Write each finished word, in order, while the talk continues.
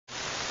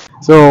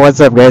So what's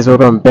up guys,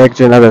 welcome back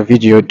to another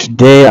video.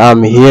 Today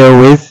I'm here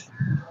with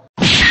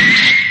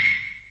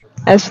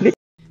Ashley.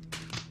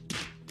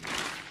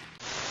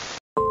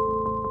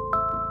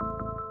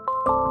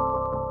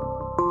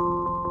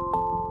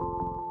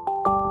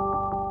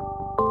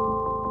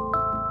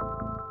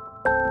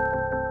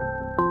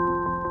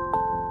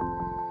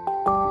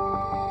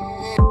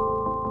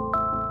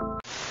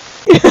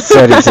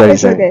 sorry.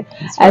 Okay.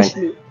 It's fine.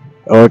 Ashley.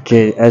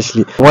 Okay,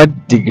 Ashley.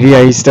 What degree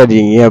are you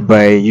studying here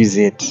by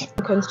UZ?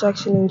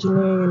 Construction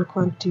engineering and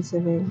quantity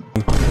surveying.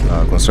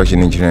 Construction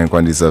engineering and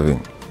quantity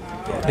surveying.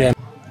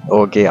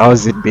 Okay,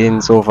 how's it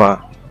been so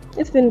far?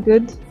 It's been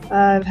good.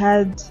 I've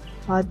had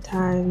hard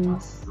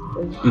times,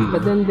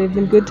 but then they've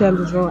been good times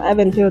as well. I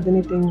haven't failed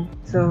anything,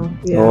 so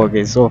yeah.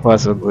 Okay, so far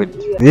so good.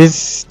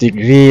 This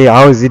degree,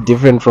 how is it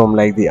different from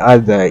like the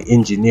other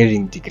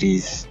engineering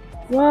degrees?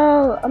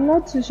 Well, I'm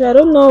not too sure. I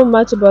don't know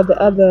much about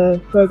the other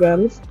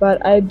programs,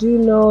 but I do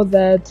know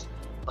that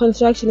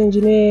construction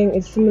engineering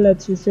is similar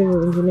to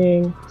civil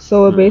engineering.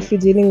 So we're basically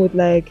dealing with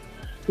like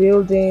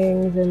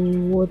buildings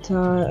and water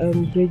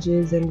and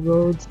bridges and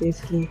roads,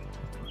 basically.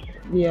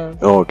 Yeah.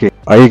 Okay.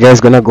 Are you guys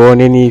gonna go on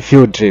any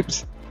field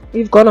trips?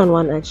 We've gone on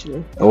one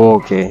actually.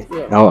 Okay.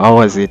 Yeah. How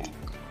was it?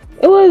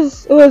 It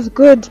was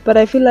good, but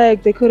I feel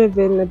like they could have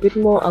been a bit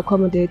more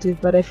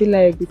accommodative. But I feel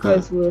like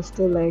because we were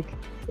still like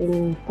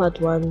in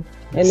part one,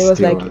 and it was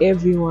Still. like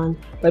everyone,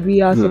 but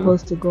we are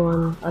supposed to go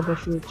on other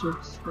field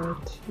trips.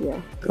 But yeah.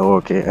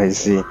 Okay, I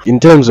see. In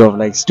terms of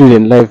like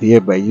student life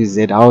here by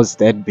UZ, how's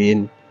that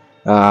been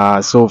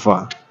so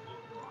far?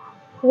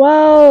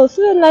 Well,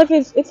 student life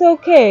it's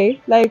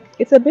okay. Like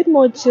it's a bit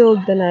more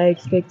chilled than I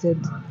expected.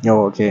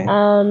 Oh, okay.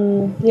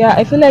 Yeah,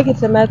 I feel like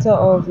it's a matter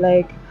of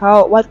like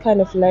what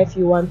kind of life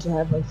you want to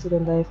have, like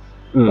student life.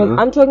 Well,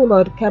 I'm talking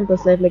about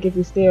campus life, like if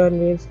you stay on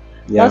race.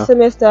 Yeah. Last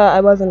semester I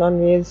wasn't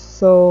on race,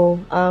 so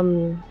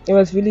it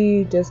was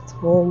really just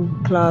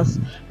home class.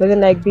 But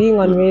then like being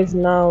on race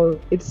now,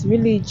 it's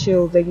really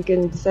chill. Like you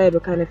can decide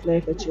what kind of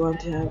life that you want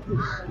to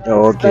have.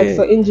 Okay. But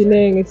for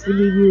engineering, it's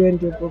really you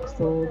and your books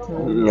the whole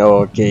time.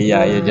 Okay,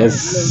 yeah, you're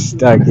just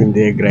stuck in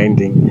there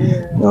grinding.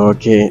 Yeah.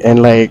 Okay,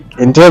 and like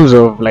in terms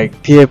of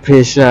like peer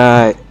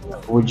pressure,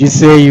 would you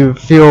say you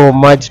feel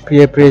much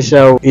peer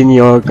pressure in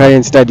your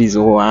current studies,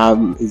 or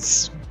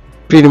it's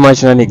pretty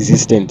much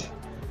non-existent?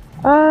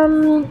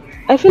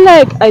 I feel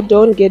like I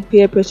don't get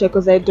peer pressure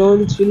because I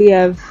don't really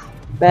have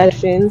bad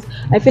friends.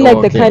 I feel like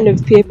the Okay. kind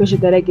of peer pressure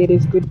that I get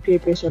is good peer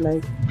pressure,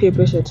 like peer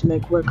pressure to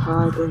like work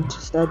hard and to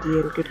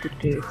study and get good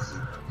grades.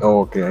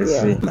 Okay, I Yeah.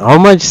 see. How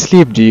much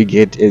sleep do you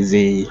get as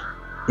a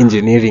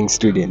engineering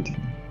student?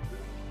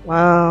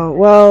 Wow.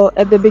 Well,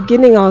 at the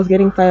beginning I was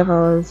getting 5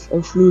 hours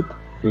of sleep,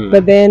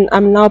 but then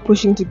I'm now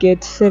pushing to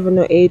get 7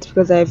 or 8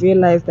 because I've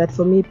realized that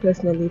for me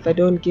personally, if I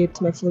don't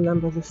get my full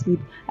numbers of sleep,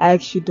 I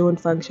actually don't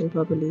function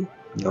properly.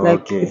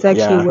 Like Okay, it's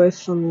actually yeah. worse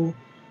for me.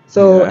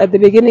 So Yeah. at the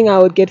beginning I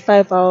would get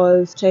 5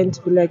 hours trying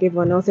to be like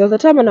everyone else. There was a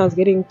time when I was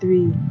getting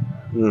 3,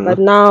 but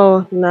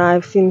now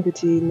I've seen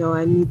no,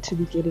 I need to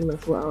be getting my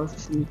 4 hours of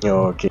sleep.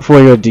 Okay. For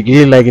your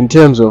degree, like in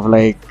terms of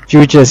like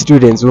future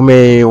students who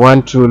may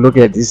want to look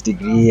at this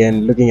degree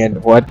and looking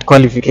at what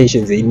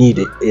qualifications they need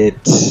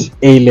at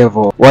A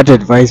level, what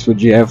advice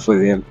would you have for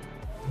them?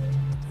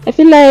 I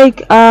feel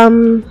like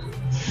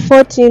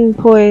 14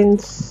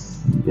 points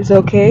is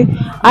okay.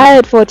 I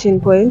had 14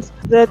 points.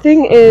 The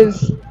thing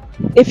is,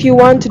 if you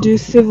want to do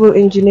civil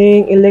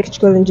engineering,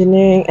 electrical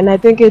engineering, and I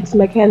think it's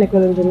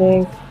mechanical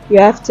engineering, you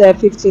have to have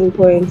 15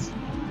 points.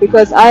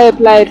 Because I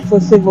applied for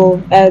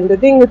civil, and the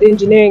thing with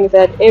engineering is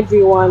that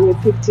everyone with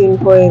 15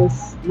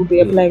 points will be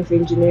applying for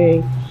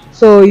engineering.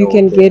 So you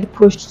can Okay. get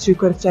pushed to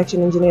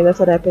construction engineering. That's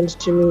what happened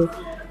to me.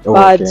 Okay.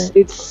 But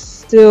it's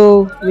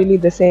still really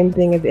the same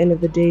thing at the end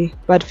of the day.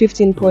 But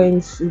 15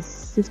 points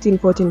is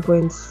 14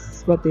 points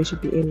is what they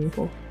should be aiming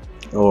for.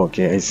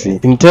 Okay, I see.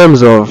 In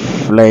terms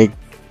of like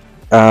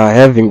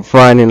having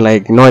fun and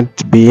like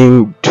not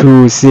being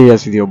too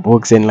serious with your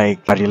books and like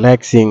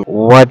relaxing,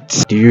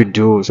 what do you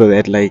do so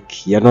that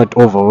like you're not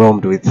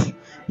overwhelmed with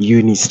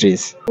uni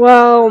stress?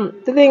 Well,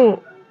 the thing,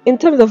 in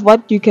terms of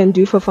what you can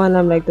do for fun,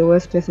 I'm like the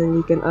worst person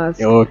you can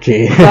ask.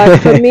 Okay. But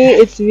for me,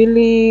 it's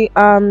really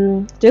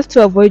just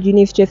to avoid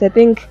uni stress. I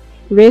think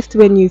rest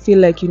when you feel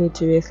like you need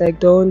to rest. Like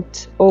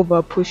don't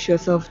over push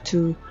yourself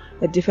to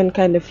a different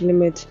kind of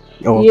limit.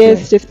 Okay.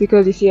 Yes, just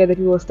because you see other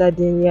people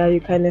studying, yeah,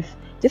 you kind of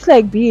just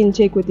like be in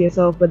check with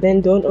yourself, but then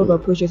don't over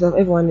push yourself.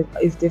 Everyone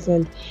is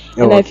different,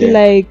 and I feel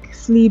like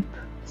sleep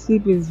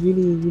is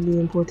really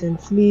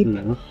important. Sleep.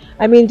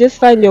 I mean, just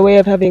find your way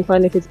of having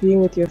fun. If it's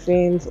being with your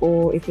friends,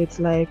 or if it's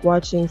like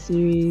watching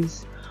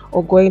series,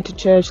 or going to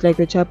church, like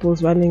the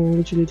chapel's running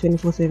literally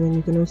 24/7.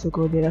 You can also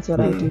go there. That's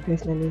what I do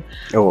personally.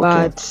 Okay.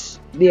 But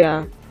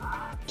yeah,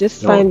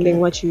 just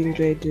finding what you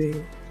enjoy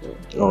doing.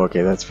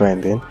 Okay, that's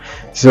fine then.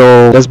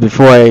 So just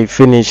before I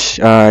finish,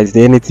 is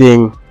there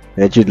anything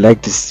that you'd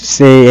like to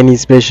say, any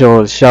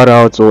special shout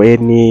outs or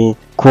any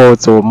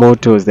quotes or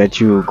mottos that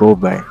you go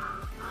by?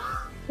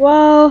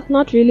 Well,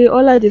 not really.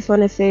 All I just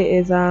want to say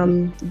is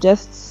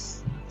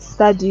just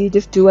study,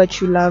 just do what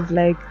you love.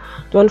 Like,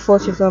 don't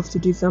force yourself to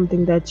do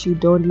something that you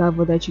don't love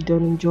or that you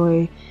don't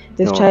enjoy.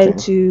 Just trying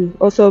to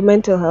also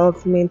mental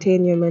health,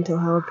 maintain your mental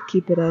health,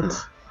 keep it at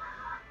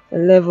a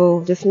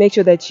level. Just make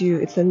sure that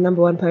it's the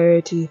number one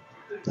priority.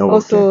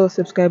 Also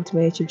subscribe to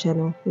my YouTube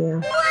channel.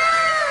 Yeah.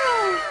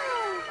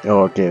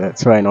 Okay,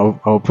 that's fine.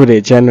 I'll put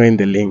a channel in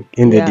the link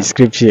in the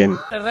description.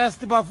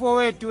 Rest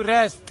before to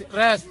rest.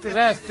 Rest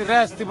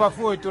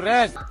before to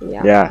rest.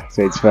 Yeah. Yeah,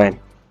 so it's fine.